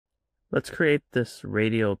Let's create this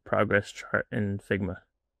radial progress chart in Figma.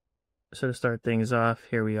 So to start things off,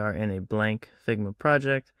 here we are in a blank Figma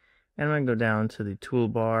project, and I'm going to go down to the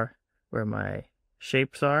toolbar where my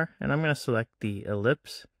shapes are, and I'm going to select the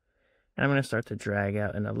ellipse, and I'm going to start to drag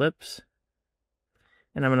out an ellipse,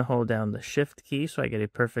 and I'm going to hold down the shift key so I get a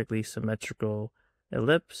perfectly symmetrical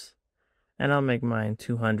ellipse, and I'll make mine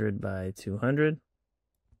 200 by 200.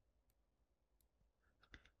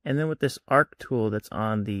 And then with this arc tool that's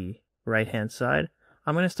on the right hand side,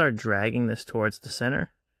 I'm going to start dragging this towards the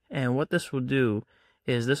center. And what this will do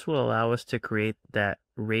is this will allow us to create that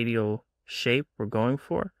radial shape we're going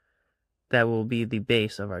for that will be the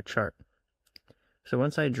base of our chart. So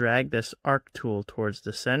once I drag this arc tool towards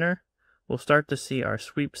the center, we'll start to see our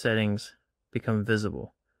sweep settings become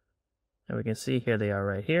visible. And we can see here they are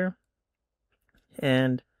right here.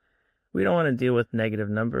 And we don't want to deal with negative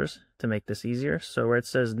numbers to make this easier. So where it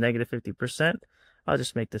says negative 50%, I'll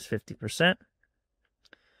just make this 50%.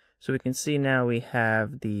 So we can see now we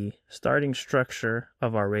have the starting structure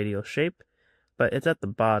of our radial shape, but it's at the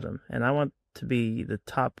bottom, and I want to be the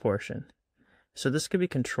top portion. So this could be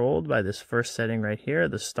controlled by this first setting right here,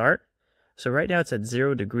 the start. So right now it's at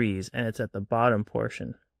 0 degrees, and it's at the bottom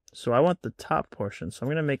portion. So I want the top portion, so I'm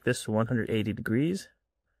going to make this 180 degrees.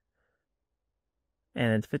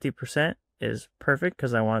 And 50% is perfect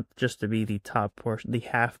because I want just to be the top portion, the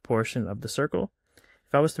half portion of the circle.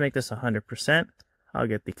 If I was to make this 100%, I'll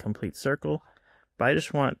get the complete circle, but I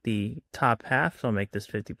just want the top half, so I'll make this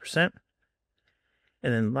 50%.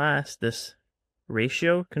 And then last, this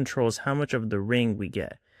ratio controls how much of the ring we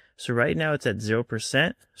get. So right now it's at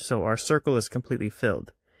 0%, so our circle is completely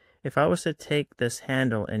filled. If I was to take this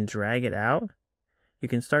handle and drag it out, you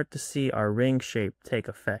can start to see our ring shape take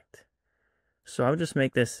effect. So I'll just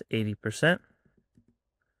make this 80%.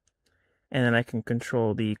 And then I can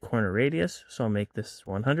control the corner radius, so I'll make this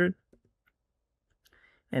 100.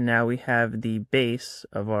 And now we have the base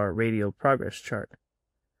of our radial progress chart.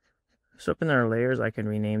 So up in our layers, I can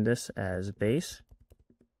rename this as base.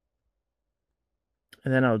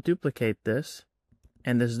 And then I'll duplicate this.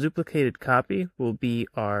 And this duplicated copy will be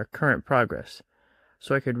our current progress.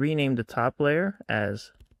 So I could rename the top layer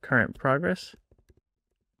as current progress.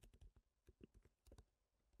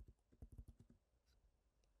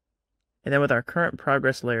 And then with our current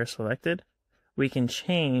progress layer selected, we can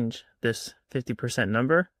change this 50%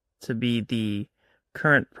 number to be the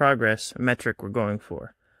current progress metric we're going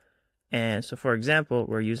for. And so for example,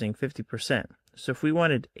 we're using 50%. So if we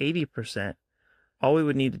wanted 80%, all we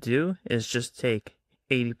would need to do is just take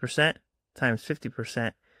 80% times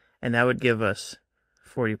 50%, and that would give us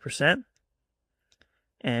 40%.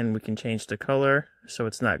 And we can change the color so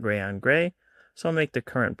it's not gray on gray. So I'll make the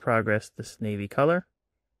current progress this navy color.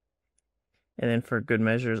 And then for good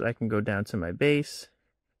measures, I can go down to my base,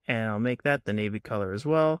 and I'll make that the navy color as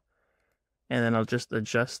well. And then I'll just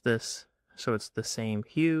adjust this so it's the same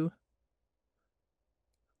hue.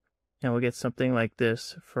 And we'll get something like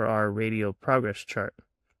this for our radial progress chart.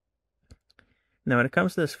 Now when it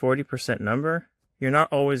comes to this 40% number, you're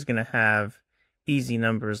not always going to have easy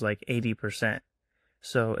numbers like 80%.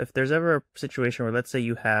 So if there's ever a situation where, let's say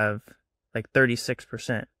you have like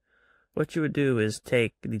 36%, what you would do is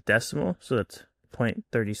take the decimal, so that's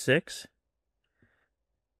 0.36,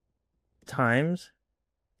 times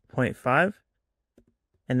 0.5,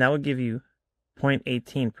 and that would give you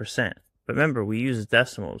 0.18%. But remember, we use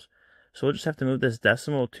decimals, so we'll just have to move this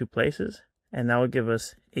decimal 2 places, and that will give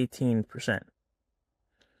us 18%.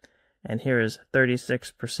 And here is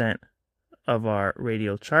 36% of our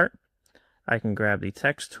radial chart. I can grab the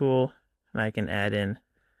text tool, and I can add in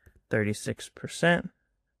 36%.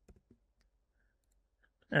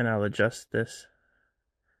 And I'll adjust this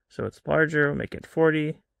so it's larger. We'll make it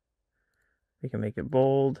 40. We can make it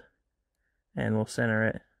bold, and we'll center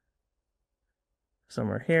it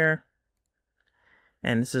somewhere here.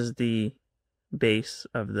 And this is the base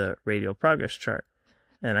of the radial progress chart.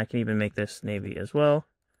 And I can even make this navy as well.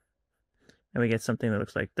 And we get something that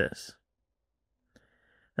looks like this.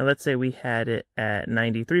 Now let's say we had it at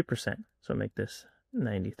 93%. So I'll make this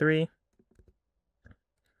 93.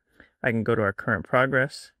 I can go to our current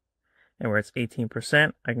progress, and where it's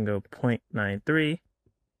 18%, I can go 0.93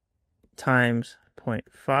 times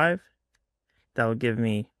 0.5. That will give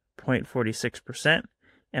me 0.46%,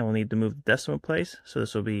 and we'll need to move the decimal place, so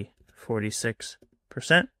this will be 46%.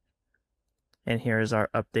 And here is our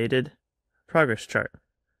updated progress chart.